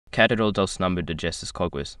Catedral Dulce Nombre de Jesus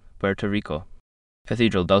Caguas, Puerto Rico.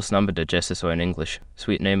 Cathedral Dulce Nombre de Jesus, or in English,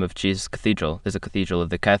 Sweet Name of Jesus Cathedral, is a cathedral of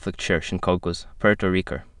the Catholic Church in Caguas, Puerto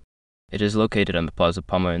Rico. It is located on the Plaza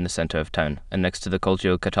Palmer in the center of town, and next to the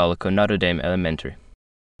Colegio Católico Notre Elementary.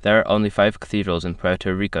 There are only 5 cathedrals in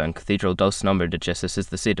Puerto Rico, and Cathedral Dulce Nombre de Jesus is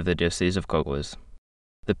the seat of the Diocese of Caguas.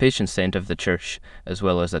 The patron saint of the church, as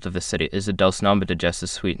well as that of the city, is the Dulce Nombre de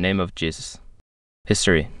Jesus, Sweet Name of Jesus.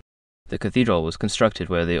 History. The cathedral was constructed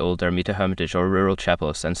where the old ermita hermitage or rural chapel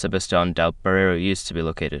of San Sebastián del Barrero used to be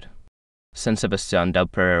located. San Sebastián del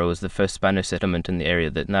Barrero was the first Spanish settlement in the area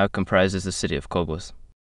that now comprises the city of Caguas.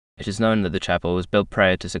 It is known that the chapel was built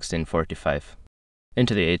prior to 1645.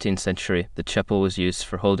 Into the 18th century, the chapel was used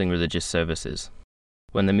for holding religious services.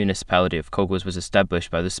 When the municipality of Caguas was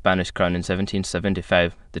established by the Spanish crown in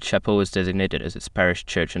 1775, the chapel was designated as its parish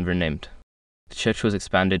church and renamed. The church was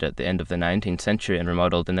expanded at the end of the 19th century and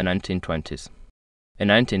remodeled in the 1920s. In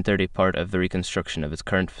 1930, part of the reconstruction of its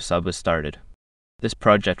current facade was started. This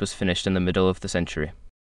project was finished in the middle of the century.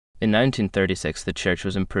 In 1936, the church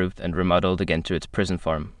was improved and remodeled again to its present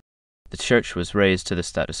form. The church was raised to the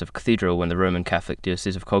status of cathedral when the Roman Catholic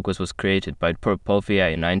Diocese of Caguas was created by Pope Paul VI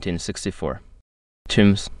in 1964.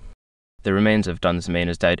 Tombs. The remains of Duns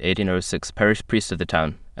Manus died 1806, parish priest of the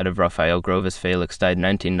town, and of Rafael Groves Felix died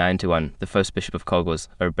 1991, the first bishop of Caguas,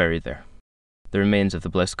 are buried there. The remains of the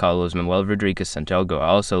blessed Carlos Manuel Rodriguez Santiago are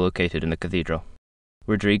also located in the cathedral.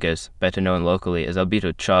 Rodriguez, better known locally as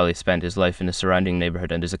Albito Charlie, spent his life in the surrounding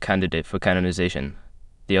neighborhood and is a candidate for canonization,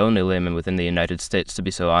 the only layman within the United States to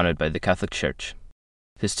be so honored by the Catholic Church.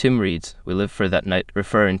 His tomb reads, "We live for that night,"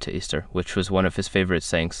 referring to Easter, which was one of his favorite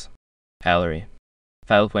sayings. Gallery.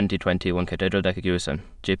 File 2021 Catedral de Caguas,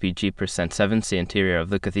 JPG % 7C interior of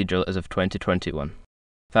the cathedral as of 2021.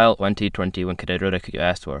 File 2021 Catedral de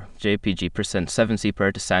Caguas, JPG % 7C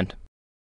per descent,